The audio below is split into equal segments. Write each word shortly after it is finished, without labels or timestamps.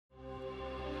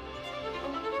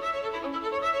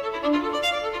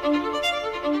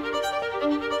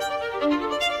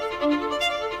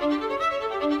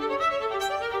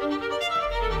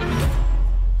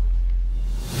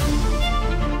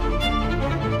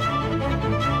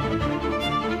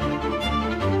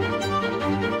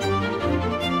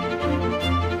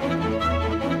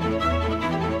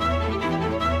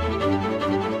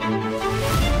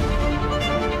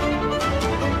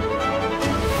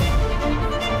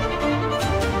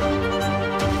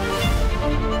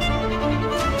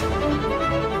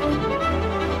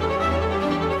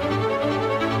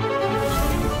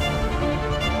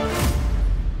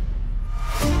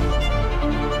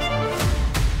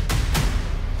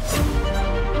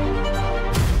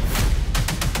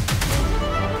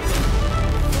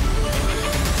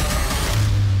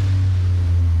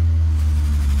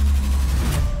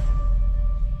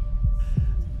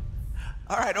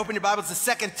right, open your Bibles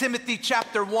to 2 Timothy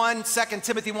chapter 1, 2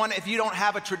 Timothy 1. If you don't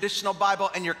have a traditional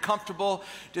Bible and you're comfortable,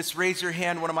 just raise your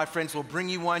hand. One of my friends will bring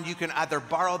you one. You can either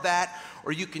borrow that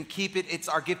or you can keep it. It's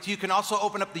our gift to you. You can also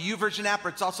open up the YouVersion app, or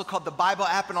it's also called the Bible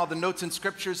app, and all the notes and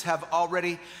scriptures have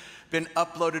already been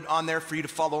uploaded on there for you to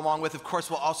follow along with. Of course,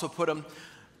 we'll also put them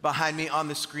behind me on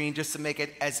the screen just to make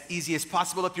it as easy as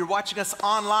possible. If you're watching us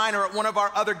online or at one of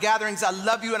our other gatherings, I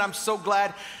love you, and I'm so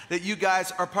glad that you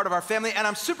guys are part of our family, and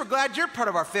I'm super glad you're part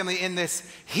of our family in this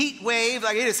heat wave.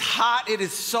 Like, it is hot. It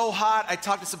is so hot. I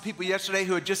talked to some people yesterday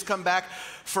who had just come back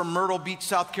from Myrtle Beach,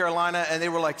 South Carolina, and they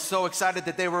were like so excited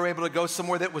that they were able to go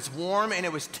somewhere that was warm, and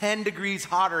it was 10 degrees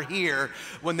hotter here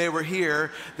when they were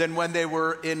here than when they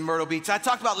were in Myrtle Beach. I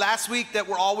talked about last week that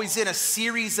we're always in a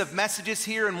series of messages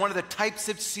here, and one of the types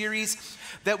of series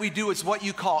that we do is what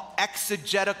you call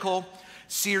exegetical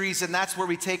series, and that's where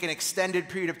we take an extended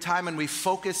period of time and we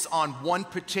focus on one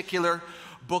particular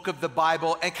book of the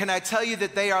Bible. And can I tell you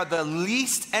that they are the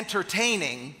least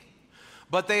entertaining,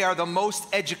 but they are the most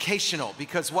educational,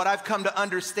 because what I've come to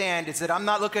understand is that I'm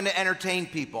not looking to entertain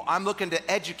people. I'm looking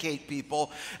to educate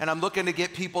people, and I'm looking to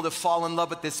get people to fall in love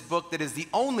with this book that is the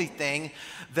only thing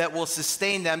that will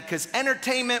sustain them, because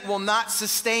entertainment will not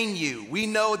sustain you. We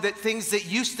know that things that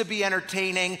used to be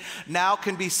entertaining now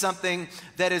can be something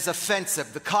that is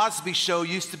offensive. The Cosby Show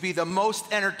used to be the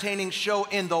most entertaining show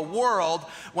in the world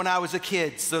when I was a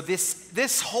kid. So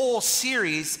this whole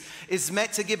series is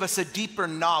meant to give us a deeper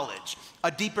knowledge, a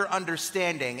deeper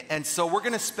understanding. And so we're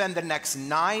going to spend the next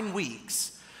 9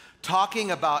 weeks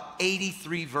talking about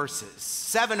 83 verses,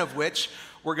 7 of which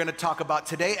we're going to talk about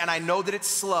today. And I know that it's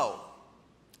slow.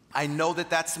 I know that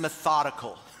that's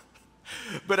methodical.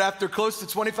 But after close to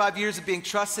 25 years of being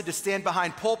trusted to stand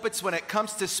behind pulpits when it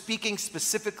comes to speaking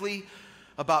specifically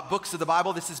about books of the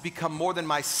Bible, this has become more than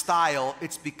my style.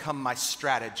 It's become my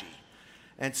strategy.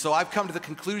 And so I've come to the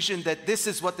conclusion that this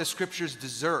is what the scriptures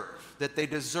deserve, that they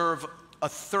deserve a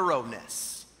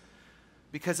thoroughness.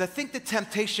 Because I think the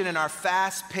temptation in our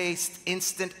fast-paced,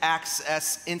 instant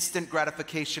access, instant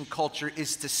gratification culture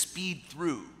is to speed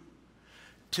through,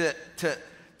 to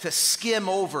skim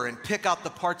over and pick out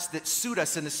the parts that suit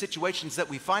us in the situations that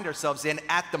we find ourselves in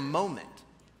at the moment.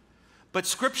 But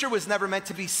Scripture was never meant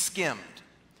to be skimmed.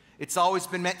 It's always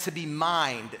been meant to be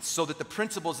mined so that the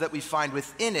principles that we find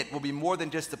within it will be more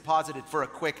than just deposited for a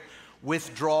quick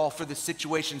withdrawal for the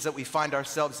situations that we find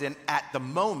ourselves in at the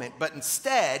moment, but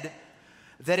instead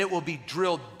that it will be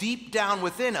drilled deep down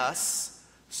within us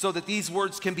so that these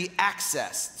words can be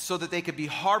accessed, so that they can be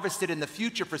harvested in the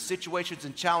future for situations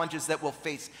and challenges that we'll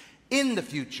face in the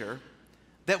future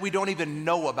that we don't even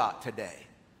know about today.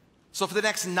 So for the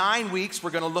next 9 weeks,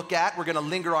 we're going to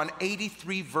linger on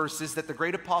 83 verses that the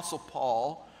great apostle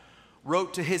Paul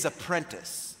wrote to his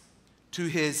apprentice, to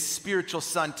his spiritual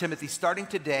son, Timothy, starting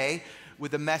today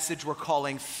with a message we're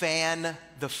calling Fan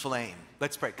the Flame.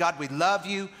 Let's pray. God, we love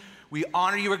you. We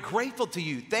honor you. We're grateful to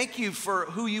you. Thank you for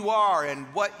who you are and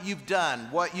what you've done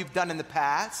in the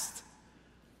past,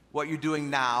 what you're doing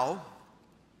now,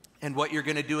 and what you're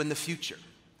going to do in the future.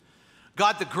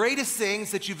 God, the greatest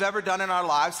things that you've ever done in our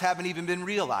lives haven't even been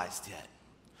realized yet.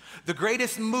 The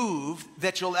greatest move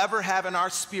that you'll ever have in our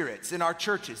spirits, in our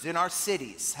churches, in our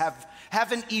cities,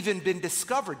 haven't even been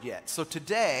discovered yet. So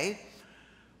today,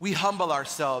 we humble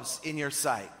ourselves in your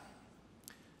sight.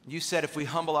 You said if we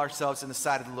humble ourselves in the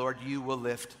sight of the Lord, you will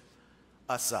lift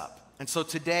us up. And so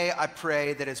today, I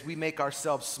pray that as we make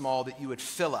ourselves small, that you would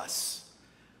fill us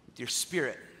with your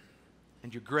spirit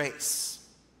and your grace,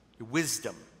 your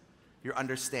wisdom, your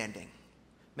understanding.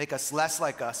 Make us less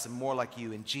like us and more like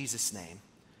you. In Jesus' name,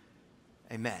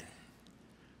 amen.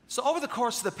 So over the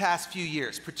course of the past few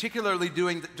years, particularly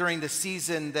during the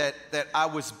season that I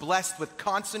was blessed with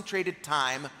concentrated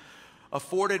time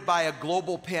afforded by a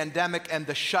global pandemic and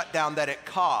the shutdown that it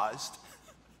caused,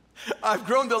 I've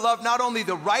grown to love not only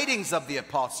the writings of the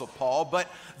Apostle Paul, but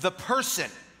the person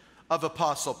of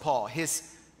Apostle Paul,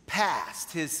 his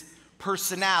past, his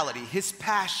personality, his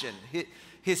passion,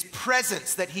 his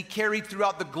presence that he carried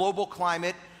throughout the global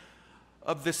climate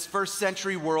of this first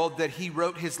century world that he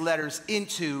wrote his letters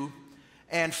into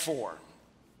and for.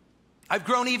 I've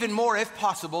grown even more, if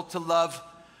possible, to love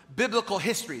biblical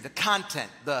history, the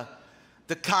content, the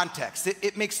context.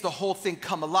 It makes the whole thing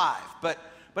come alive. But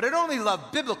I don't only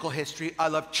love biblical history, I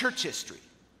love church history.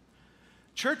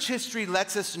 Church history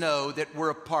lets us know that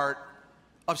we're a part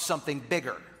of something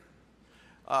bigger.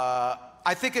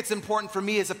 I think it's important for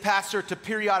me as a pastor to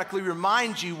periodically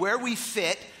remind you where we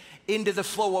fit into the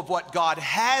flow of what God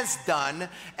has done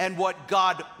and what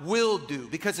God will do.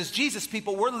 Because as Jesus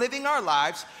people, we're living our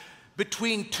lives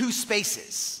between two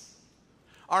spaces.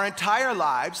 Our entire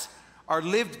lives are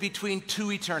lived between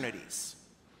two eternities,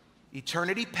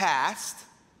 eternity past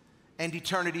and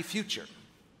eternity future.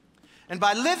 And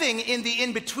by living in the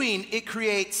in-between, it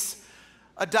creates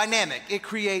a dynamic. It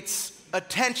creates a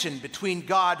tension between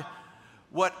God,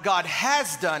 what God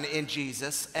has done in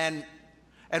Jesus, and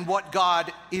what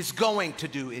God is going to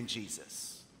do in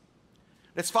Jesus.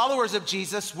 As followers of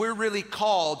Jesus, we're really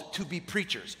called to be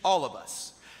preachers, all of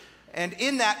us. And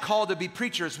in that call to be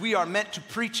preachers, we are meant to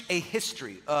preach a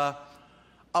history,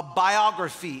 a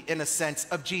biography, in a sense,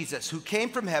 of Jesus, who came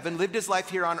from heaven, lived his life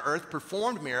here on earth,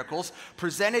 performed miracles,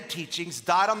 presented teachings,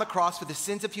 died on the cross for the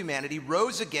sins of humanity,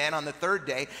 rose again on the third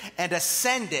day, and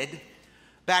ascended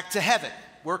back to heaven.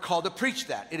 We're called to preach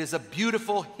that. It is a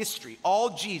beautiful history.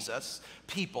 All Jesus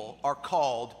people are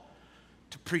called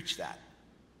to preach that.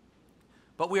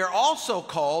 But we are also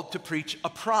called to preach a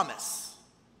promise.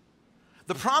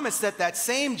 The promise that that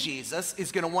same Jesus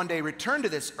is going to one day return to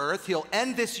this earth. He'll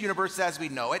end this universe as we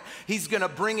know it. He's going to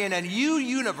bring in a new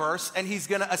universe, and he's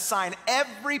going to assign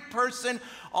every person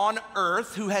on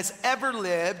earth who has ever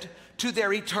lived to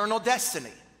their eternal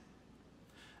destiny.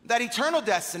 That eternal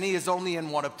destiny is only in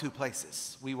one of two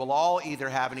places. We will all either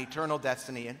have an eternal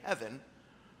destiny in heaven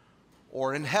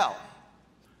or in hell.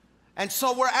 And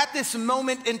so we're at this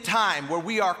moment in time where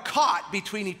we are caught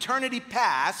between eternity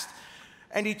past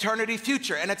and eternity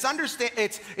future. And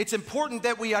it's important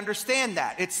that we understand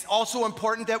that. It's also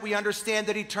important that we understand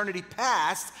that eternity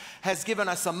past has given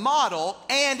us a model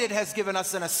and it has given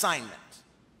us an assignment.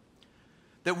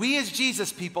 That we as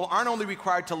Jesus people aren't only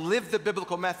required to live the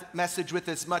biblical message with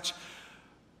as much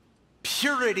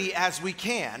purity as we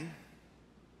can,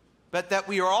 but that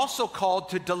we are also called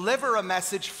to deliver a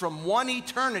message from one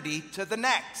eternity to the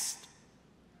next.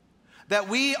 That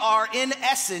we are in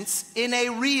essence in a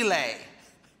relay,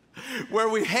 where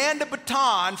we hand a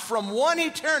baton from one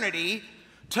eternity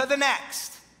to the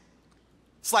next.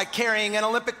 It's like carrying an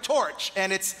Olympic torch,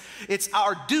 and it's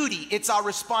our duty, it's our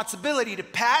responsibility to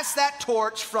pass that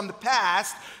torch from the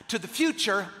past to the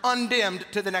future, undimmed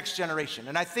to the next generation.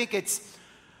 And I think it's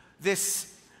this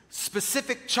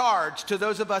specific charge to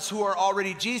those of us who are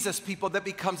already Jesus people that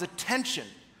becomes a tension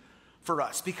for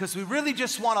us, because we really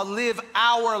just want to live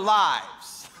our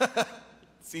lives.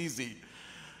 It's easy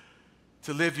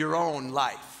to live your own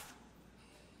life.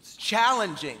 It's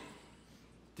challenging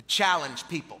to challenge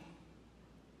people.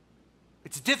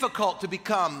 It's difficult to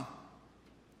become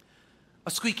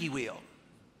a squeaky wheel.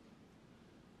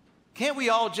 Can't we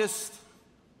all just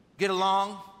get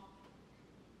along?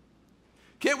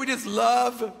 Can't we just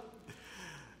love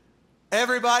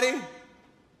everybody?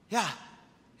 Yeah.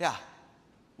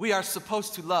 We are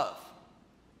supposed to love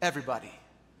everybody.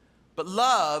 But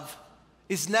love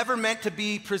is never meant to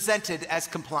be presented as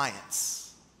compliance.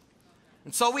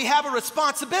 And so we have a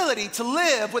responsibility to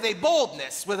live with a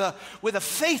boldness, with a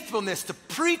faithfulness to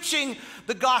preaching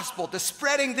the gospel, to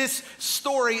spreading this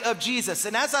story of Jesus.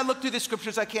 And as I look through the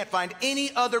scriptures, I can't find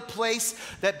any other place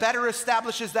that better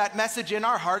establishes that message in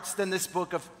our hearts than this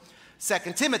book of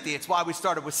 2 Timothy. It's why we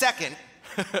started with second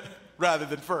rather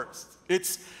than first.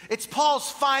 It's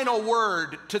Paul's final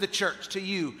word to the church, to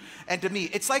you and to me.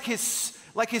 It's like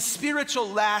his spiritual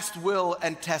last will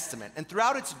and testament. And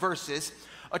throughout its verses,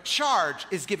 a charge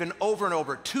is given over and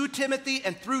over to Timothy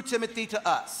and through Timothy to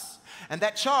us. And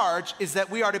that charge is that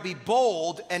we are to be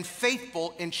bold and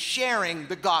faithful in sharing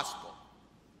the gospel.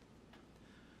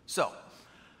 So,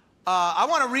 I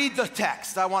want to read the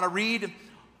text. I want to read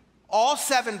all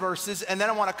 7 verses, and then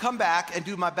I want to come back and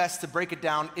do my best to break it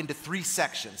down into 3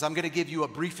 sections. I'm going to give you a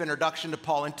brief introduction to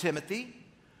Paul and Timothy.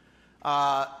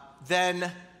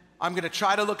 Then I'm going to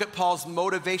try to look at Paul's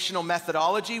motivational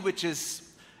methodology, which is,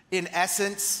 in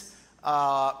essence,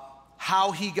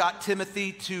 how he got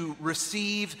Timothy to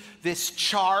receive this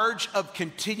charge of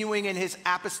continuing in his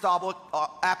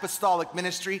apostolic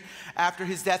ministry after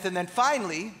his death. And then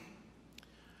finally,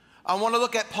 I want to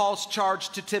look at Paul's charge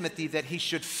to Timothy that he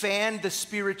should fan the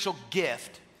spiritual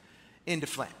gift into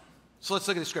flame. So let's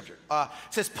look at the scripture. It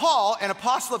says, Paul, an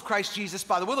apostle of Christ Jesus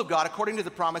by the will of God, according to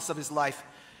the promise of his life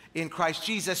in Christ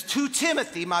Jesus, to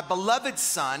Timothy, my beloved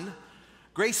son,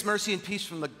 grace, mercy, and peace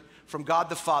from God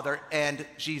the Father and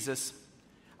Jesus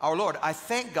our Lord. I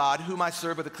thank God, whom I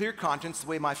serve with a clear conscience, the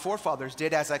way my forefathers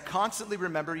did, as I constantly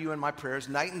remember you in my prayers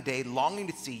night and day, longing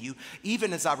to see you,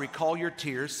 even as I recall your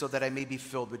tears, so that I may be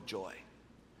filled with joy.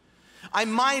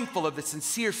 I'm mindful of the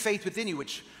sincere faith within you,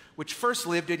 which first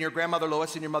lived in your grandmother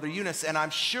Lois and your mother Eunice, and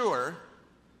I'm sure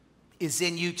is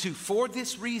in you too. For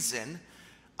this reason,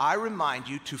 I remind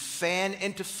you to fan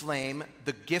into flame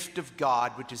the gift of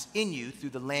God, which is in you through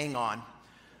the laying on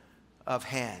of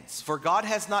hands. For God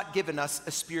has not given us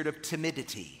a spirit of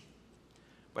timidity,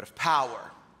 but of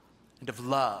power and of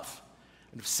love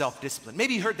and of self-discipline.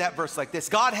 Maybe you heard that verse like this: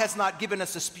 God has not given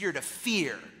us a spirit of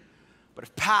fear, but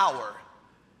of power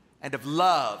and of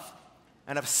love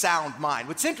and of sound mind.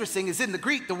 What's interesting is in the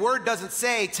Greek, the word doesn't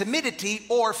say timidity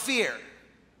or fear.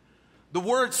 The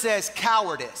word says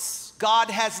cowardice. God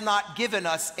has not given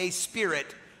us a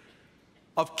spirit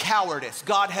of cowardice.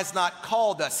 God has not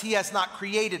called us. He has not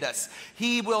created us.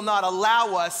 He will not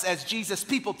allow us as Jesus'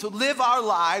 people to live our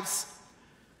lives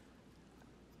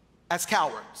as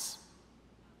cowards.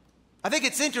 I think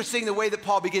it's interesting the way that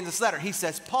Paul begins this letter. He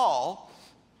says, Paul,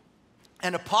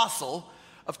 an apostle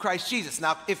of Christ Jesus.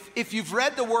 Now, if you've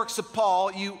read the works of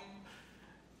Paul, you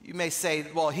may say,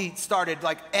 well, he started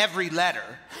like every letter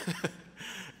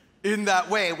in that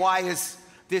way. Why is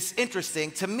this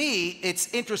interesting? To me,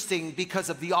 it's interesting because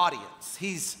of the audience.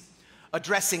 He's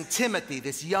addressing Timothy,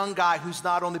 this young guy who's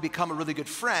not only become a really good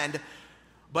friend,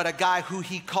 but a guy who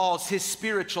he calls his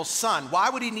spiritual son. Why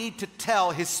would he need to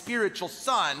tell his spiritual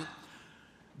son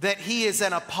that he is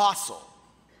an apostle?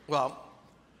 Well,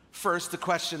 first, the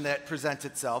question that presents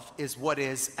itself is, what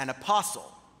is an apostle?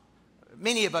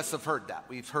 Many of us have heard that.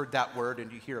 We've heard that word,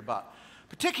 and you hear about,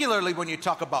 particularly when you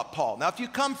talk about Paul. Now, if you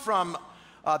come from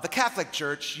the Catholic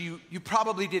Church, you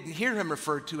probably didn't hear him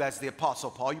referred to as the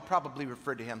Apostle Paul. You probably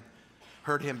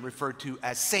heard him referred to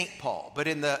as Saint Paul. But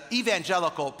in the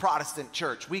evangelical Protestant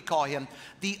church, we call him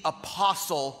the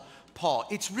Apostle Paul.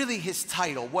 It's really his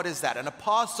title. What is that? An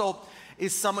apostle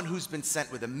is someone who's been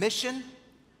sent with a mission,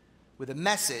 with a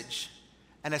message,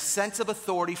 and a sense of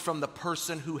authority from the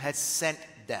person who has sent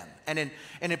them. And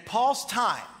in Paul's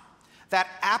time, that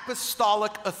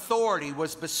apostolic authority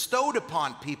was bestowed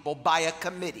upon people by a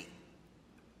committee.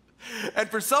 And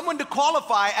for someone to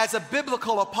qualify as a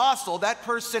biblical apostle, that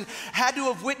person had to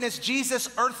have witnessed Jesus'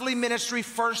 earthly ministry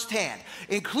firsthand,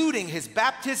 including his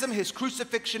baptism, his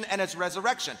crucifixion, and his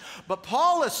resurrection. But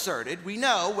Paul asserted, we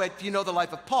know, if you know the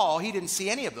life of Paul, he didn't see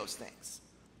any of those things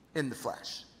in the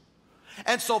flesh.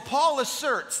 And so Paul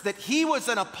asserts that he was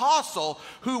an apostle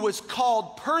who was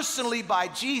called personally by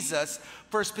Jesus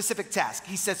for a specific task.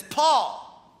 He says, Paul,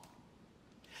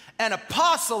 an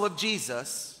apostle of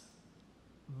Jesus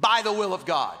by the will of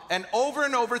God. And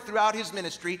over throughout his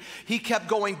ministry, he kept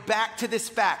going back to this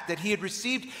fact that he had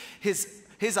received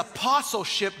his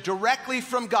apostleship directly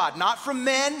from God, not from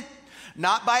men,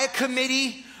 not by a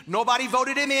committee. Nobody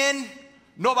voted him in.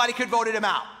 Nobody could vote him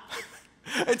out.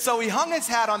 And so he hung his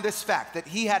hat on this fact that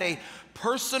he had a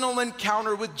personal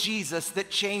encounter with Jesus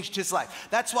that changed his life.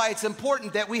 That's why it's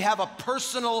important that we have a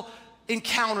personal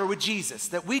encounter with Jesus,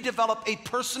 that we develop a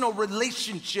personal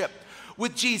relationship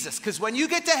with Jesus. Because when you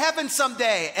get to heaven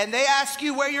someday and they ask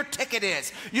you where your ticket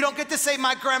is, you don't get to say,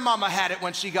 my grandmama had it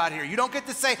when she got here. You don't get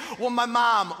to say, well, my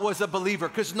mom was a believer,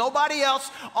 because nobody else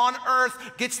on earth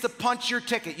gets to punch your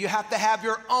ticket. You have to have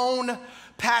your own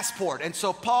passport. And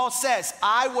so Paul says,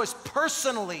 I was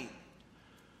personally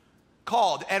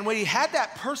called. And when he had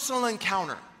that personal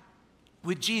encounter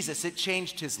with Jesus, it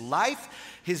changed his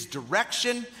life, his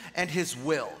direction, and his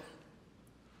will.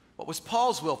 What was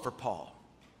Paul's will for Paul?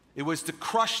 It was to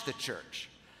crush the church.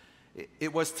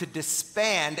 It was to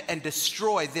disband and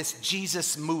destroy this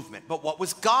Jesus movement. But what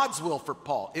was God's will for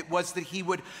Paul? It was that he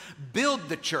would build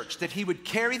the church, that he would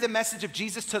carry the message of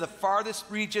Jesus to the farthest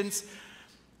regions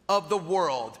of the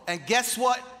world. And guess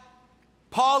what?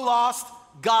 Paul lost,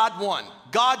 God won.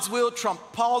 God's will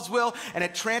trumped Paul's will, and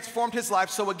it transformed his life.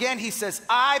 So again, he says,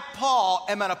 I, Paul,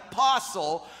 am an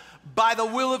apostle by the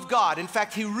will of God. In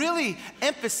fact, he really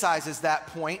emphasizes that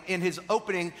point in his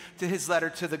opening to his letter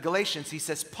to the Galatians. He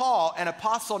says, Paul, an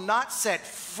apostle not sent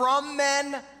from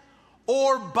men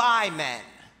or by men,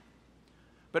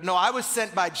 but no, I was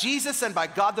sent by Jesus and by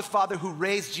God the Father who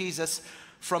raised Jesus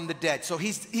from the dead. So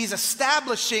he's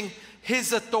establishing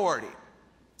his authority.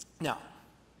 Now,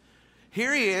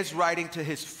 here he is writing to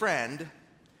his friend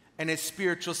and his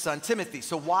spiritual son, Timothy.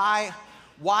 So why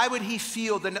would he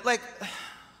feel like,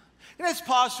 let's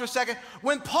pause for a second.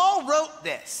 When Paul wrote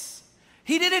this,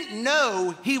 he didn't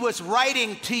know he was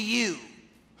writing to you.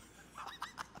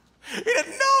 He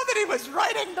didn't know that he was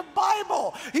writing the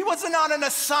Bible. He wasn't on an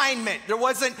assignment. There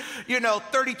wasn't,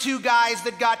 32 guys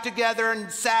that got together and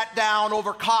sat down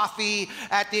over coffee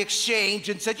at the exchange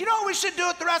and said, what we should do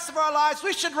with the rest of our lives?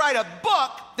 We should write a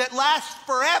book that lasts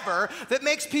forever, that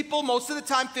makes people most of the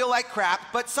time feel like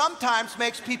crap, but sometimes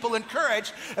makes people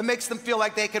encouraged and makes them feel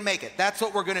like they can make it. That's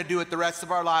what we're going to do with the rest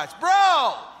of our lives.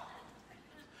 Bro,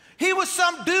 he was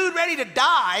some dude ready to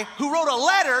die who wrote a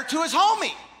letter to his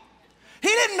homie. He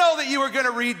didn't know that you were going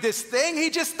to read this thing. He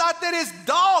just thought that his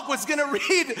dog was going to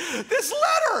read this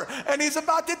letter, and he's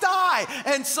about to die.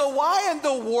 And so why in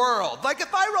the world? Like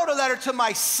if I wrote a letter to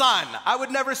my son, I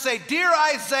would never say, "Dear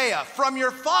Isaiah, from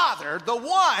your father, the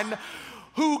one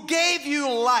who gave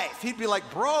you life." He'd be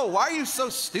like, "Bro, why are you so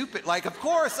stupid?" Like, of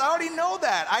course, I already know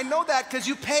that. I know that because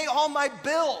you pay all my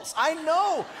bills. I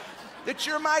know that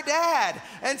you're my dad.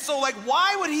 And so, like,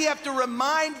 why would he have to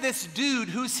remind this dude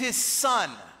who's his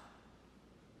son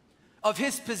of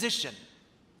his position?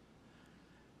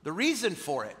 The reason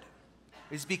for it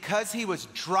is because he was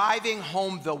driving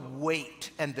home the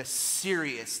weight and the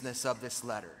seriousness of this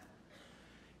letter.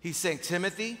 He's saying,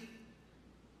 "Timothy,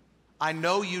 I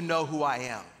know you know who I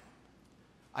am.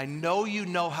 I know you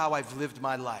know how I've lived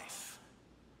my life.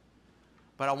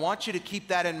 But I want you to keep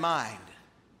that in mind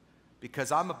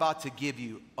because I'm about to give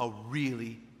you a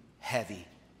really heavy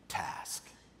task."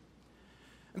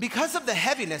 And because of the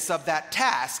heaviness of that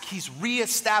task, he's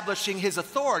reestablishing his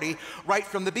authority right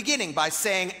from the beginning by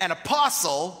saying, "An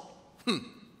apostle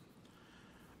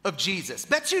of Jesus."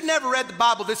 Bet you never read the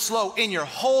Bible this slow in your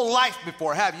whole life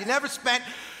before, have you? Never spent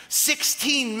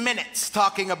 16 minutes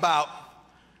talking about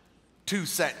 2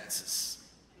 sentences.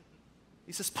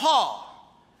 He says, "Paul,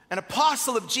 an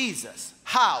apostle of Jesus."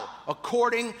 How?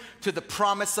 According to the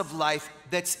promise of life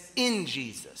that's in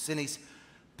Jesus. And he's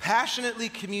passionately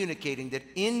communicating that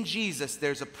in Jesus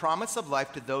there's a promise of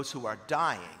life to those who are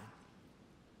dying.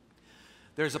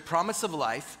 There's a promise of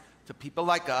life to people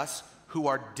like us who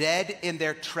are dead in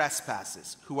their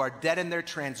trespasses, who are dead in their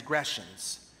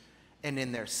transgressions and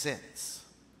in their sins.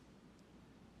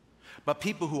 But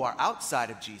people who are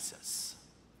outside of Jesus,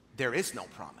 there is no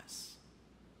promise.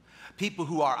 People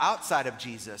who are outside of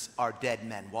Jesus are dead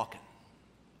men walking.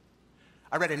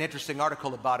 I read an interesting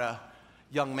article about a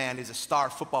young man. He's a star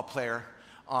football player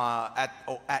at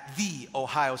the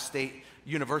Ohio State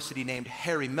University named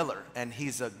Harry Miller. And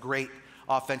he's a great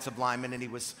offensive lineman, and he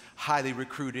was highly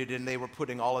recruited, and they were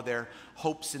putting all of their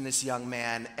hopes in this young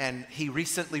man. And he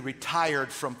recently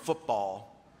retired from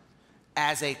football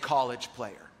as a college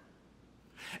player.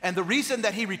 And the reason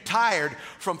that he retired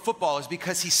from football is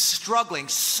because he's struggling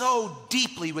so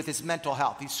deeply with his mental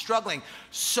health. He's struggling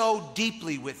so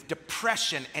deeply with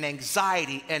depression and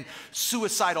anxiety and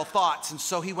suicidal thoughts. And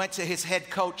so he went to his head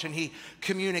coach and he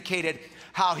communicated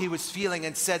how he was feeling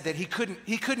and said that he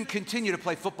couldn't continue to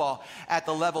play football at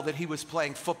the level that he was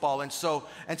playing football. And so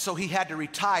he had to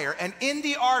retire. And in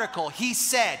the article, he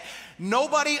said,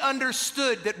 "Nobody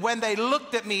understood that when they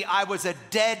looked at me, I was a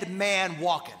dead man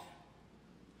walking."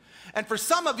 And for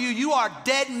some of you, you are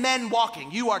dead men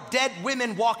walking. You are dead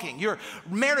women walking. Your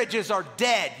marriages are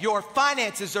dead. Your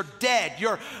finances are dead.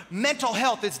 Your mental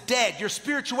health is dead. Your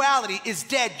spirituality is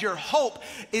dead. Your hope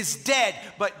is dead.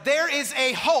 But there is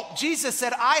a hope. Jesus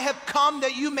said, "I have come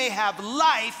that you may have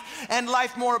life and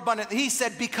life more abundantly." He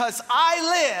said, "Because I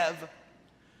live,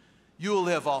 you will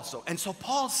live also." And so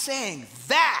Paul's saying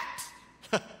that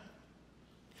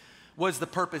was the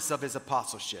purpose of his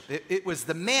apostleship. It was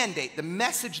the mandate, the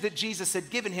message that Jesus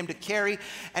had given him to carry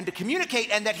and to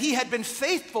communicate, and that he had been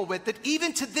faithful with, that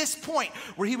even to this point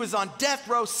where he was on death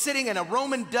row sitting in a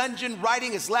Roman dungeon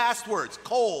writing his last words,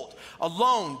 cold,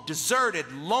 alone,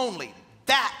 deserted, lonely.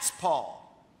 That's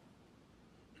Paul.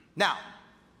 Now,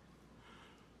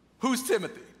 who's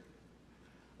Timothy?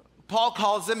 Paul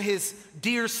calls him his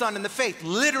dear son in the faith,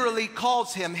 literally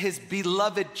calls him his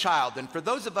beloved child. And for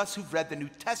those of us who've read the New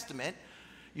Testament,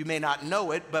 you may not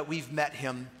know it, but we've met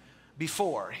him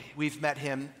before. We've met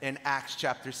him in Acts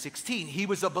chapter 16. He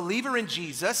was a believer in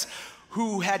Jesus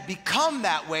who had become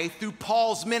that way through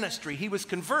Paul's ministry. He was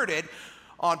converted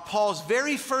on Paul's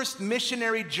very first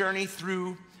missionary journey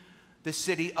through the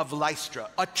city of Lystra,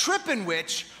 a trip in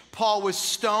which Paul was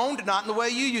stoned, not in the way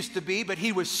you used to be, but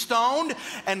he was stoned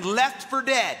and left for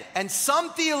dead. And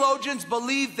some theologians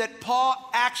believe that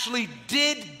Paul actually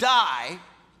did die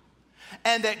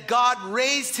and that God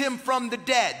raised him from the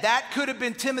dead. That could have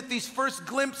been Timothy's first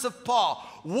glimpse of Paul.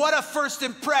 What a first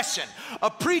impression.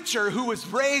 A preacher who was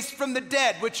raised from the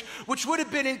dead, which would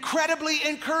have been incredibly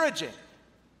encouraging.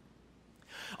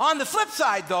 On the flip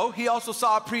side, though, he also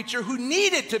saw a preacher who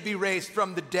needed to be raised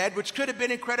from the dead, which could have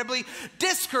been incredibly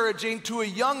discouraging to a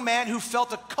young man who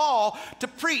felt a call to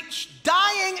preach.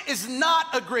 Dying is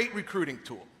not a great recruiting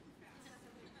tool.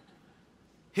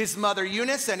 His mother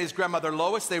Eunice and his grandmother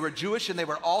Lois, they were Jewish and they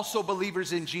were also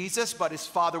believers in Jesus, but his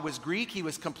father was Greek. He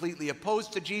was completely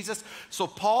opposed to Jesus. So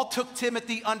Paul took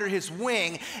Timothy under his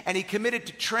wing and he committed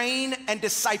to train and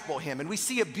disciple him. And we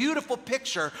see a beautiful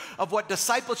picture of what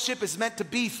discipleship is meant to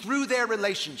be through their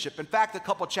relationship. In fact, a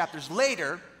couple chapters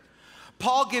later,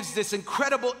 Paul gives this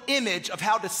incredible image of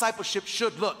how discipleship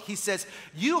should look. He says,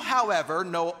 you, however,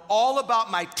 know all about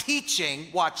my teaching,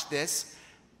 watch this,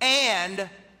 and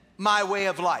my way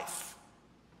of life.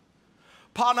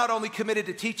 Paul not only committed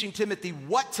to teaching Timothy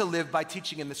what to live by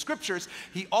teaching him the scriptures,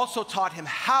 he also taught him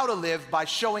how to live by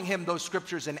showing him those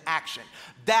scriptures in action.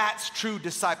 That's true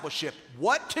discipleship.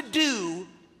 What to do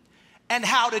and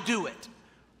how to do it.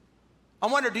 I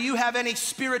wonder, do you have any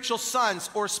spiritual sons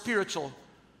or spiritual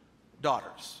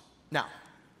daughters? Now,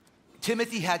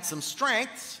 Timothy had some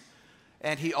strengths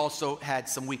and he also had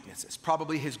some weaknesses.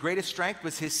 Probably his greatest strength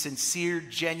was his sincere,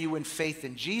 genuine faith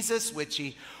in Jesus, which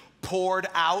he poured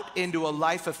out into a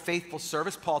life of faithful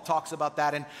service. Paul talks about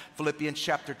that in Philippians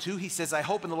chapter 2. He says, I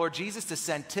hope in the Lord Jesus to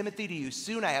send Timothy to you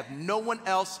soon. I have no one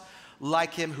else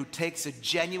like him who takes a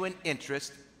genuine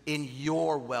interest in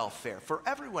your welfare. For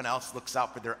everyone else looks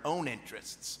out for their own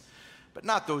interests, but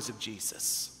not those of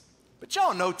Jesus. But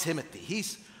y'all know Timothy.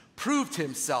 He's proved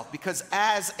himself because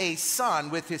as a son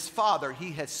with his father,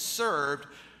 he has served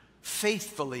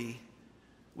faithfully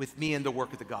with me in the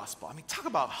work of the gospel. I mean, talk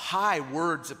about high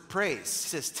words of praise. He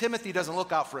says Timothy doesn't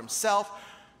look out for himself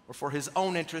or for his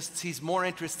own interests. He's more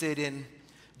interested in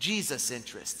Jesus'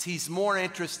 interests. He's more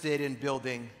interested in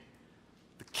building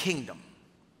the kingdom.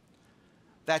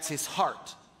 That's his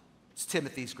heart. It's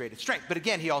Timothy's greatest strength. But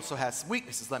again, he also has some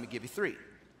weaknesses. Let me give you three.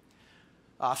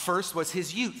 First was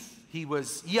his youth. He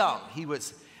was young. He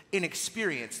was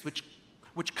inexperienced, which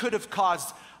could have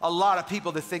caused a lot of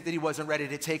people to think that he wasn't ready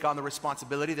to take on the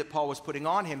responsibility that Paul was putting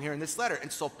on him here in this letter.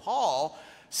 And so Paul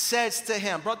says to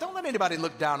him, bro, don't let anybody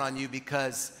look down on you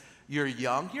because you're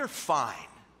young. You're fine.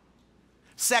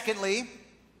 Secondly,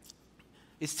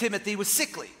 is Timothy was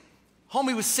sickly.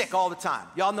 Homie was sick all the time.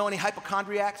 Y'all know any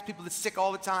hypochondriacs, people that's sick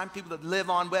all the time, people that live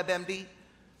on WebMD?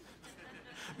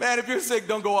 Man, if you're sick,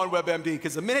 don't go on WebMD,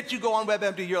 because the minute you go on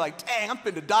WebMD, you're like, dang, I'm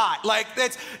finna die. Like,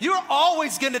 you're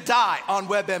always gonna die on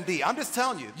WebMD. I'm just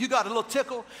telling you, you got a little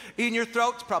tickle in your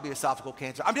throat, it's probably esophageal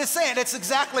cancer. I'm just saying, it's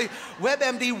exactly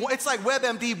WebMD, it's like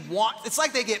WebMD it's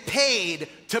like they get paid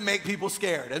to make people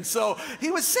scared. And so he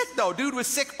was sick though, dude was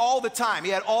sick all the time.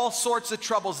 He had all sorts of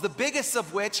troubles, the biggest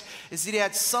of which is that he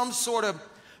had some sort of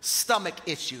stomach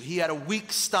issue. He had a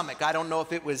weak stomach. I don't know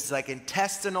if it was like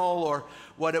intestinal or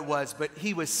what it was, but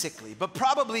he was sickly. But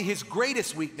probably his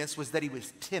greatest weakness was that he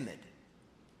was timid.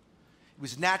 He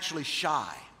was naturally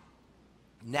shy,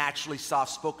 naturally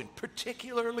soft-spoken,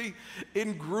 particularly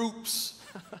in groups.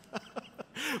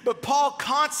 But Paul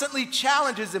constantly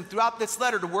challenges him throughout this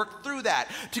letter to work through that,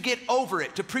 to get over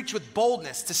it, to preach with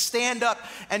boldness, to stand up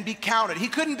and be counted. He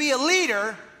couldn't be a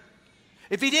leader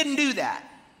if he didn't do that.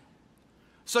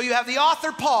 So you have the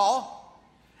author, Paul,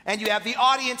 and you have the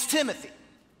audience, Timothy.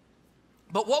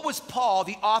 But what was Paul,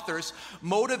 the author's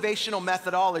motivational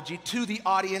methodology to the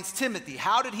audience, Timothy?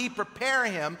 How did he prepare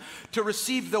him to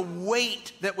receive the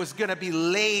weight that was going to be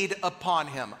laid upon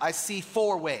him? I see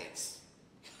four ways.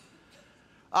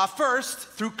 First,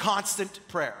 through constant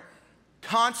prayer.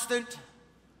 Constant,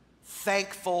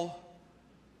 thankful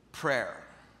prayer.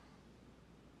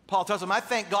 Paul tells him, I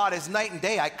thank God as night and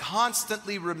day. I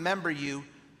constantly remember you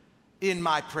in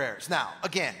my prayers. Now,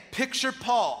 again, picture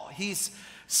Paul. He's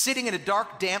sitting in a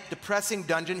dark, damp, depressing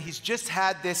dungeon. He's just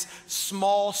had this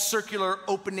small circular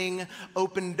opening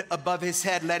opened above his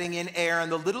head, letting in air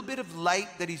and the little bit of light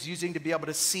that he's using to be able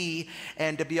to see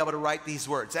and to be able to write these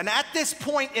words. And at this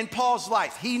point in Paul's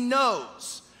life, he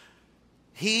knows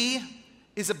he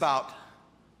is about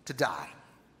to die.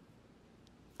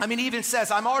 I mean, he even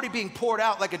says, I'm already being poured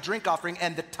out like a drink offering,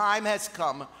 and the time has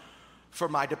come for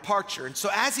my departure. And so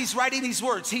as he's writing these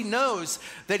words, he knows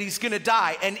that he's gonna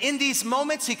die. And in these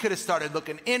moments, he could have started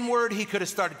looking inward. He could have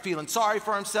started feeling sorry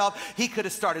for himself. He could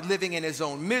have started living in his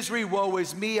own misery. Woe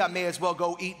is me, I may as well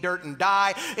go eat dirt and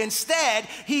die. Instead,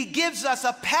 he gives us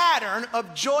a pattern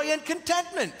of joy and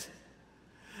contentment.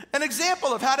 An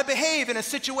example of how to behave in a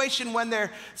situation when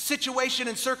their situation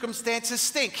and circumstances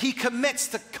stink. He commits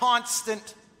to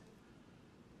constant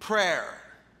prayer.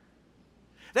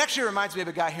 It actually reminds me of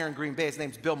a guy here in Green Bay. His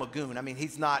name's Bill Magoon. I mean,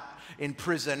 he's not in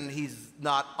prison. He's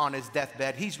not on his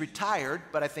deathbed. He's retired,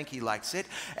 but I think he likes it.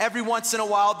 Every once in a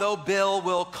while, though, Bill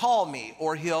will call me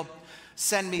or he'll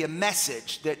send me a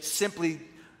message that's simply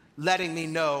letting me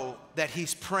know that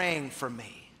he's praying for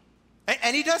me.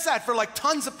 And he does that for like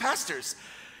tons of pastors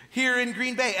here in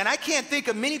Green Bay. And I can't think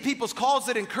of many people's calls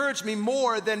that encourage me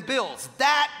more than Bill's.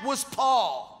 That was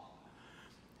Paul.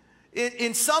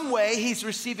 In some way, he's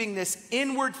receiving this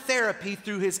inward therapy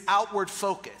through his outward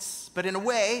focus. But in a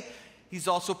way, he's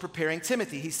also preparing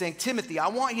Timothy. He's saying, Timothy, I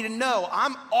want you to know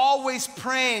I'm always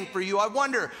praying for you. I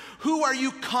wonder, who are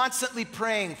you constantly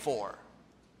praying for?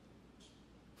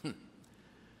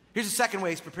 Here's the second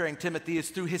way he's preparing Timothy is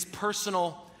through his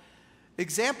personal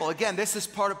example. Again, this is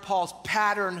part of Paul's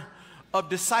pattern of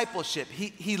discipleship.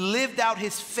 He lived out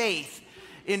his faith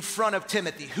in front of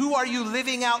Timothy. Who are you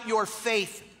living out your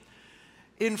faith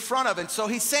in front of? And so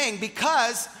he's saying,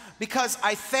 because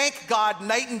I thank God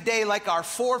night and day like our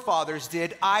forefathers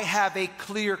did, I have a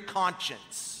clear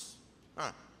conscience.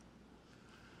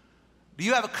 Do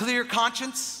you have a clear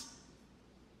conscience?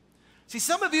 See,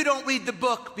 some of you don't read the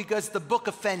book because the book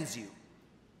offends you.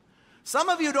 Some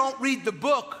of you don't read the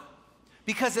book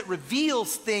because it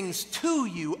reveals things to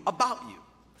you about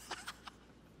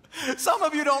you. Some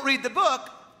of you don't read the book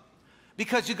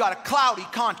because you got a cloudy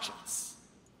conscience.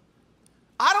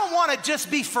 I don't want to just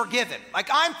be forgiven. Like,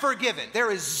 I'm forgiven.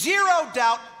 There is zero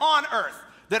doubt on earth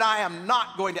that I am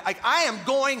not going to, I am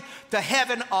going to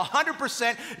heaven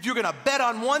 100%. If you're going to bet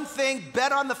on one thing,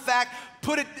 bet on the fact,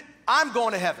 I'm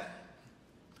going to heaven.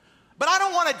 But I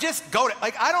don't want to just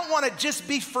I don't want to just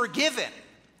be forgiven.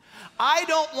 I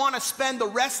don't want to spend the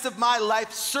rest of my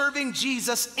life serving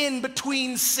Jesus in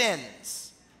between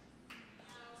sins.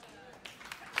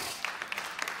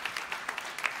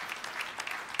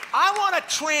 I want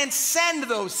to transcend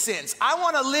those sins. I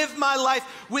want to live my life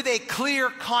with a clear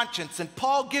conscience. And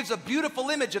Paul gives a beautiful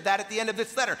image of that at the end of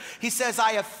this letter. He says,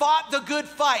 I have fought the good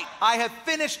fight. I have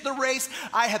finished the race.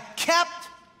 I have kept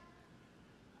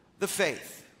the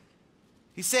faith.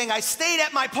 He's saying, I stayed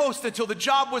at my post until the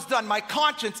job was done. My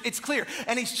conscience, it's clear.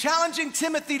 And he's challenging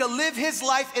Timothy to live his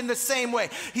life in the same way.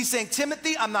 He's saying,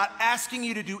 Timothy, I'm not asking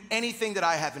you to do anything that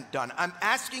I haven't done. I'm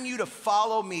asking you to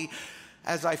follow me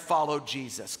as I follow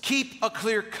Jesus. Keep a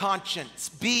clear conscience.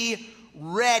 Be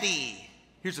ready.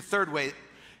 Here's a third way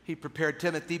he prepared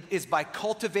Timothy, is by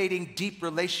cultivating deep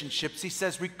relationships. He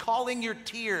says, recalling your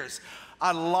tears,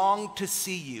 I long to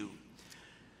see you,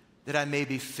 that I may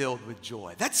be filled with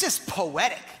joy. That's just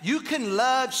poetic. You can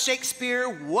love Shakespeare,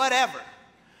 whatever.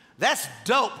 That's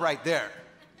dope right there.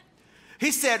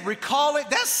 He said, recall it.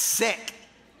 That's sick.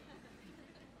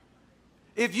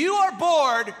 If you are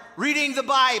bored reading the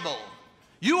Bible,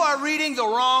 you are reading the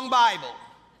wrong Bible.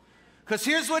 Because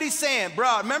here's what he's saying,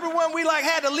 bro. Remember when we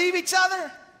had to leave each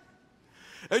other?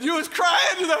 And you was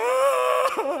crying?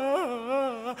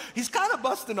 He's kind of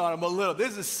busting on him a little.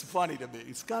 This is funny to me.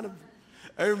 He's kind of...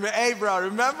 Hey, bro,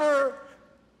 remember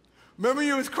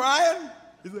you was crying?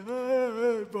 He's like,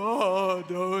 hey, bro,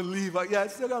 don't leave. Yeah, I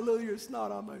still got a little of your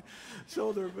snot on my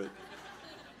shoulder, but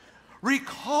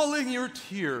recalling your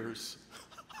tears.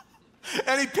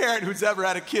 Any parent who's ever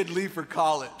had a kid leave for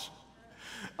college,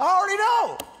 I already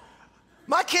know.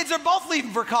 My kids are both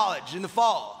leaving for college in the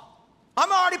fall. I'm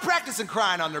already practicing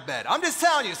crying on their bed. I'm just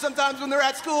telling you, sometimes when they're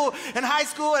at school, in high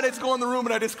school, I just go in the room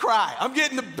and I just cry. I'm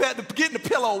getting the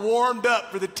pillow warmed up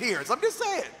for the tears. I'm just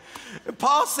saying. And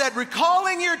Paul said,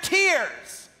 recalling your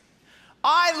tears,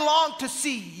 I long to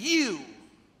see you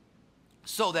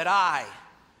so that I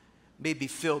may be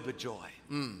filled with joy.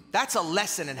 That's a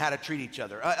lesson in how to treat each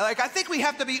other. I think we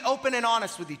have to be open and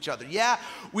honest with each other. Yeah,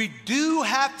 we do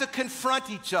have to confront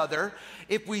each other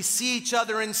if we see each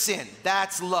other in sin.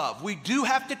 That's love. We do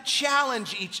have to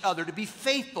challenge each other to be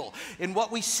faithful in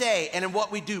what we say and in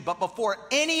what we do. But before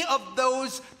any of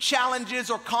those challenges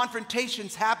or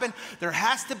confrontations happen, there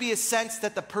has to be a sense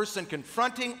that the person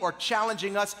confronting or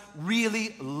challenging us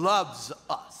really loves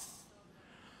us.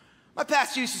 My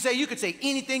pastor used to say, you could say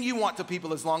anything you want to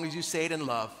people as long as you say it in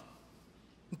love.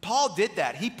 And Paul did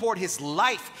that. He poured his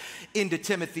life into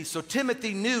Timothy. So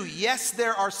Timothy knew, yes,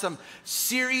 there are some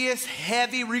serious,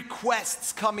 heavy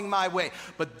requests coming my way.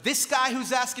 But this guy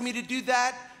who's asking me to do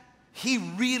that, he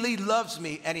really loves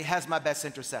me and he has my best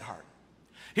interests at heart.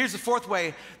 Here's the fourth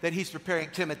way that he's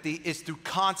preparing Timothy is through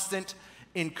constant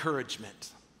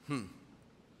encouragement. When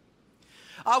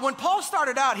Paul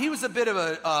started out, he was a bit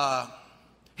of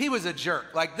he was a jerk.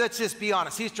 Let's just be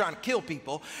honest. He's trying to kill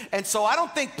people. And so I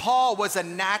don't think Paul was a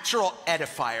natural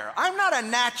edifier. I'm not a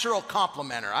natural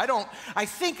complimenter. I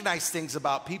think nice things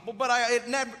about people, but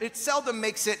it seldom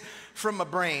makes it from my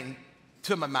brain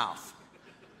to my mouth.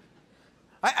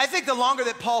 I think the longer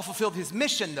that Paul fulfilled his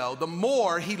mission, though, the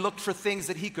more he looked for things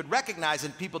that he could recognize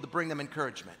in people to bring them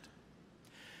encouragement.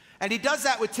 And he does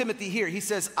that with Timothy here. He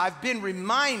says, I've been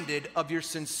reminded of your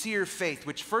sincere faith,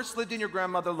 which first lived in your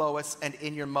grandmother Lois and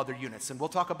in your mother Eunice. And we'll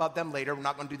talk about them later. We're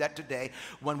not going to do that today.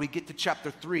 When we get to chapter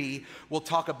 3, we'll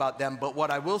talk about them. But what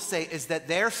I will say is that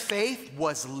their faith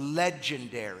was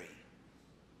legendary.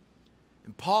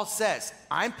 And Paul says,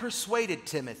 I'm persuaded,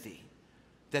 Timothy,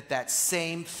 that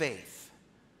same faith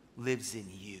lives in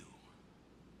you.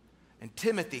 And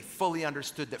Timothy fully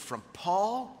understood that from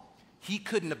Paul, He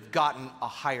couldn't have gotten a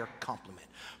higher compliment.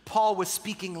 Paul was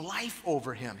speaking life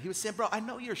over him. He was saying, bro, I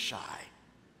know you're shy.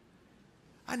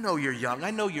 I know you're young.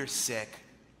 I know you're sick.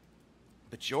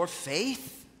 But your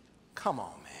faith, come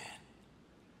on, man.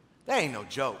 That ain't no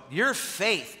joke. Your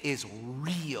faith is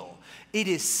real. It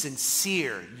is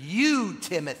sincere. You,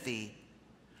 Timothy,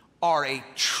 are a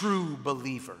true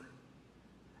believer.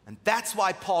 And that's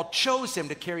why Paul chose him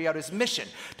to carry out his mission,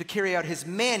 to carry out his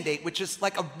mandate, which is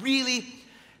like a really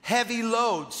heavy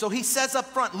load. So he says up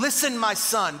front, listen, my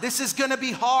son, this is going to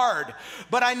be hard,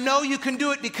 but I know you can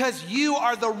do it because you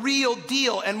are the real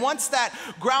deal. And once that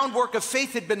groundwork of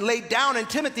faith had been laid down in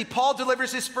Timothy, Paul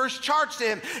delivers his first charge to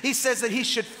him. He says that he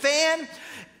should fan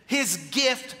his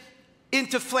gift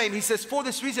into flame. He says, for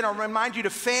this reason, I'll remind you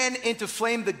to fan into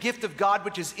flame the gift of God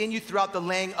which is in you throughout the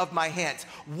laying of my hands.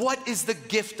 What is the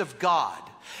gift of God?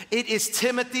 It is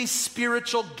Timothy's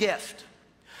spiritual gift.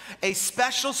 A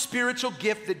special spiritual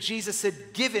gift that Jesus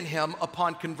had given him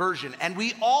upon conversion. And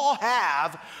we all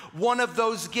have one of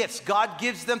those gifts. God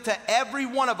gives them to every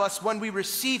one of us when we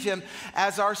receive him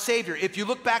as our Savior. If you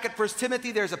look back at 1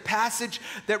 Timothy, there's a passage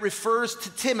that refers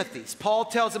to Timothy. Paul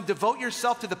tells him, devote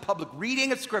yourself to the public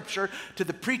reading of Scripture, to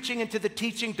the preaching and to the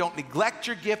teaching. Don't neglect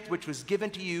your gift, which was given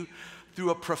to you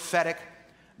through a prophetic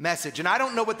message. And I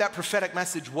don't know what that prophetic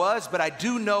message was, but I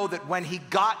do know that when he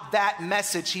got that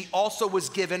message, he also was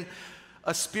given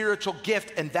a spiritual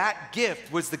gift, and that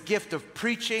gift was the gift of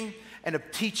preaching and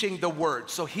of teaching the word.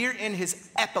 So here in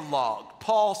his epilogue,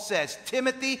 Paul says,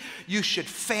 Timothy, you should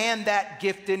fan that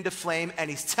gift into flame, and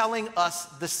he's telling us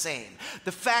the same.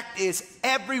 The fact is,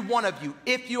 every one of you,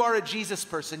 if you are a Jesus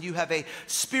person, you have a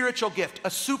spiritual gift,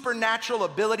 a supernatural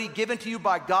ability given to you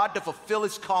by God to fulfill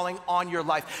his calling on your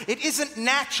life. It isn't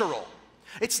natural.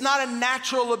 It's not a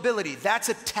natural ability. That's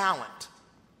a talent.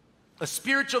 A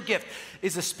spiritual gift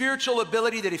is a spiritual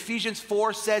ability that Ephesians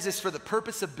 4 says is for the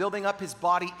purpose of building up his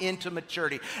body into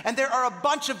maturity. And there are a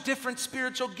bunch of different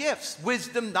spiritual gifts: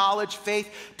 wisdom, knowledge, faith,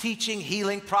 teaching,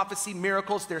 healing, prophecy,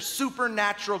 miracles. They're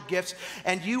supernatural gifts,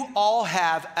 and you all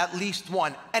have at least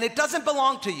one. And it doesn't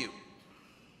belong to you.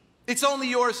 It's only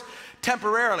yours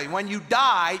temporarily. When you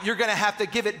die, you're going to have to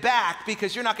give it back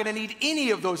because you're not going to need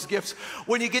any of those gifts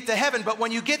when you get to heaven. But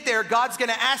when you get there, God's going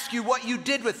to ask you what you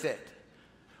did with it.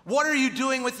 What are you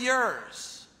doing with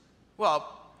yours? Well,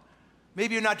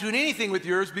 maybe you're not doing anything with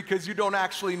yours because you don't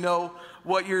actually know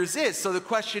what yours is. So the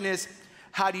question is,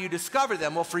 how do you discover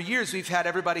them? Well, for years, we've had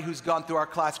everybody who's gone through our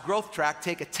class growth track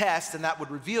take a test, and that would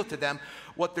reveal to them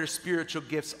what their spiritual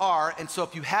gifts are. And so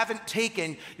if you haven't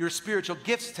taken your spiritual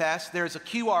gifts test, there's a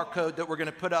QR code that we're going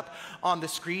to put up on the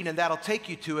screen, and that'll take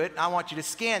you to it. I want you to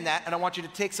scan that, and I want you to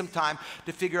take some time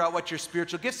to figure out what your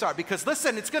spiritual gifts are. Because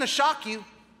listen, it's going to shock you.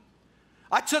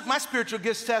 I took my spiritual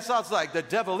gifts test. I was like, the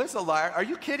devil is a liar. Are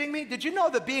you kidding me? Did you know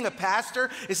that being a pastor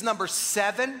is number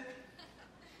 7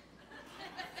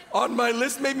 on my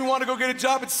list? Made me want to go get a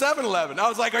job at 7-Eleven. I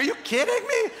was like, are you kidding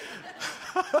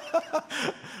me?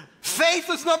 Faith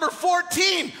was number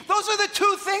 14. Those are the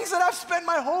 2 things that I've spent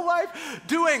my whole life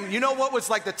doing. You know what was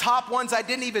like the top ones I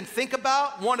didn't even think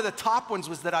about? One of the top ones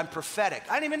was that I'm prophetic.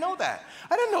 I didn't even know that.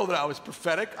 I didn't know that I was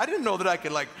prophetic. I didn't know that I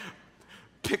could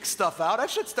pick stuff out. I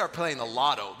should start playing the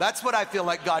lotto. That's what I feel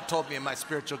like God told me in my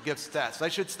spiritual gifts test.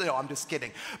 No, I'm just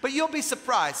kidding. But you'll be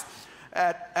surprised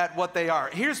at what they are.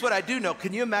 Here's what I do know.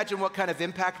 Can you imagine what kind of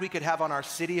impact we could have on our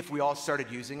city if we all started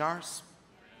using ours?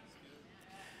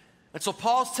 And so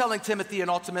Paul's telling Timothy and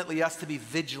ultimately us to be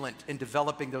vigilant in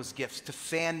developing those gifts, to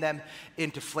fan them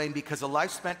into flame, because a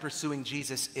life spent pursuing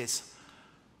Jesus is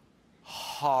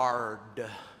hard.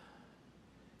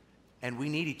 And we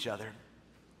need each other.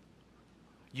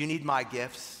 You need my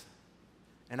gifts,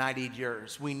 and I need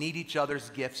yours. We need each other's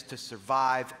gifts to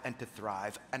survive and to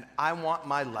thrive. And I want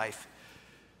my life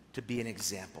to be an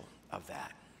example of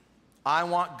that. I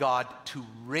want God to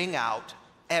wring out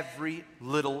every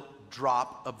little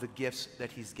drop of the gifts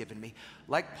that he's given me.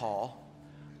 Like Paul,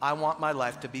 I want my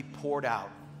life to be poured out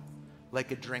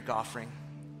like a drink offering.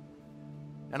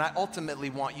 And I ultimately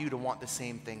want you to want the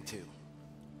same thing too.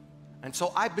 And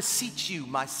so I beseech you,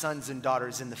 my sons and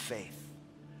daughters in the faith,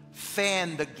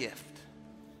 fan the gift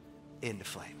into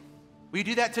flame. Will you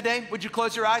do that today? Would you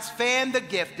close your eyes? Fan the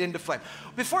gift into flame.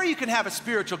 Before you can have a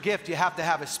spiritual gift, you have to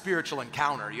have a spiritual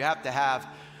encounter. You have to have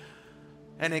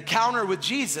an encounter with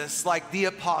Jesus like the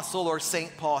apostle or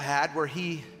St. Paul had, where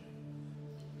he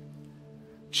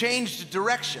changed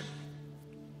direction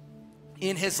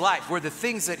in his life, where the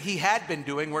things that he had been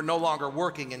doing were no longer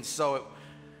working, and so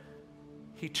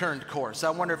he turned course. I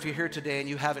wonder if you're here today and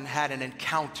you haven't had an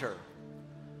encounter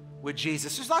with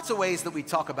Jesus. There's lots of ways that we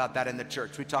talk about that in the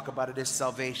church. We talk about it as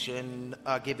salvation,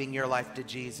 giving your life to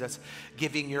Jesus,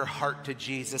 giving your heart to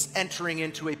Jesus, entering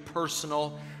into a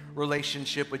personal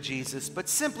relationship with Jesus. But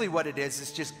simply what it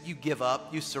is just you give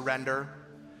up, you surrender.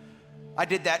 I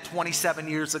did that 27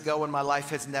 years ago, and my life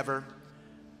has never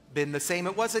been the same.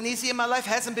 It wasn't easy, and my life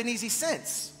hasn't been easy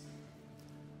since.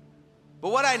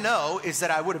 But what I know is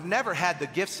that I would have never had the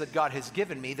gifts that God has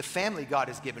given me, the family God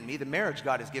has given me, the marriage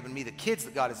God has given me, the kids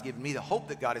that God has given me, the hope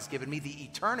that God has given me, the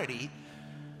eternity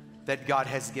that God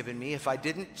has given me, if I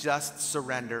didn't just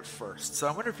surrender first. So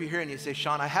I wonder if you're here and you say,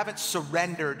 Shawn, I haven't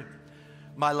surrendered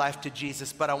my life to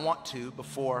Jesus, but I want to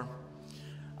before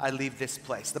I leave this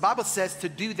place. The Bible says to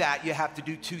do that, you have to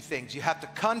do two things. You have to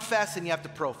confess and you have to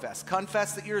profess.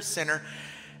 Confess that you're a sinner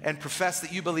and profess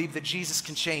that you believe that Jesus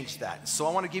can change that. So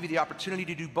I want to give you the opportunity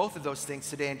to do both of those things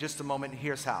today in just a moment, and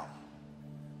here's how.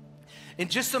 In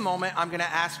just a moment, I'm going to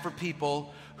ask for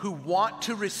people who want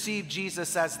to receive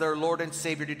Jesus as their Lord and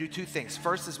Savior to do two things.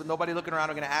 First is, with nobody looking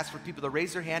around, I'm going to ask for people to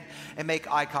raise their hand and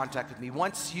make eye contact with me.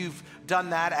 Once you've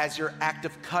done that as your act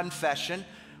of confession,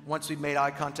 once we've made eye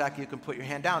contact, you can put your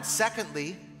hand down.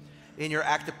 Secondly, in your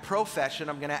act of profession,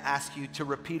 I'm going to ask you to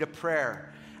repeat a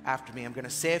prayer after me. I'm going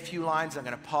to say a few lines, I'm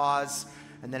going to pause,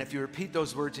 and then if you repeat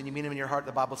those words and you mean them in your heart,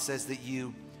 the Bible says that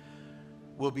you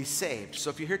will be saved. So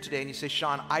if you're here today and you say,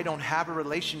 Shawn, I don't have a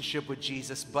relationship with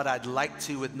Jesus, but I'd like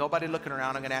to, with nobody looking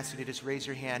around, I'm going to ask you to just raise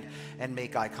your hand and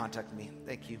make eye contact with me.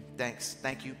 Thank you, thanks,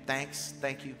 thank you, thanks,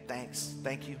 thank you, thanks,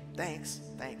 thank you, thanks,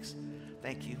 thanks,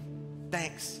 thank you,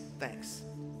 thanks, thanks.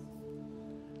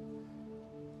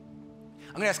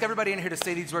 I'm going to ask everybody in here to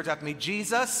say these words after me.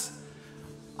 Jesus,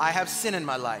 I have sin in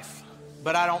my life,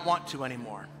 but I don't want to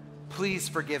anymore. Please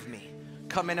forgive me.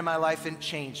 Come into my life and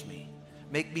change me.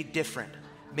 Make me different.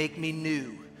 Make me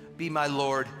new. Be my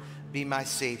Lord. Be my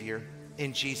Savior.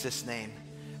 In Jesus' name,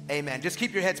 amen. Just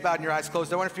keep your heads bowed and your eyes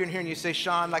closed. I wonder if you're in here and you say,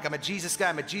 Shawn, like I'm a Jesus guy,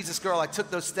 I'm a Jesus girl. I took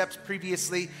those steps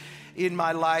previously in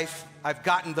my life. I've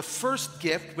gotten the first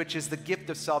gift, which is the gift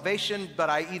of salvation, but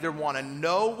I either want to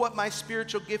know what my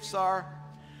spiritual gifts are,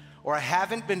 or I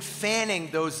haven't been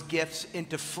fanning those gifts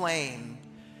into flame.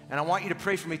 And I want you to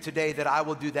pray for me today that I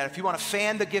will do that. If you want to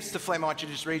fan the gifts to flame, I want you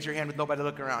to just raise your hand with nobody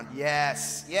looking around.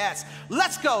 Yes, yes.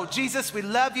 Let's go. Jesus, we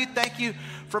love you. Thank you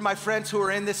for my friends who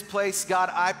are in this place. God,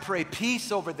 I pray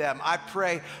peace over them. I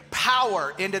pray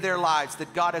power into their lives.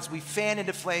 That God, as we fan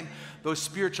into flame those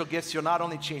spiritual gifts, you'll not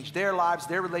only change their lives,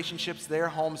 their relationships, their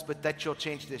homes, but that you'll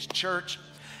change this church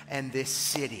and this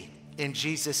city. In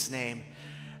Jesus' name,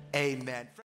 amen.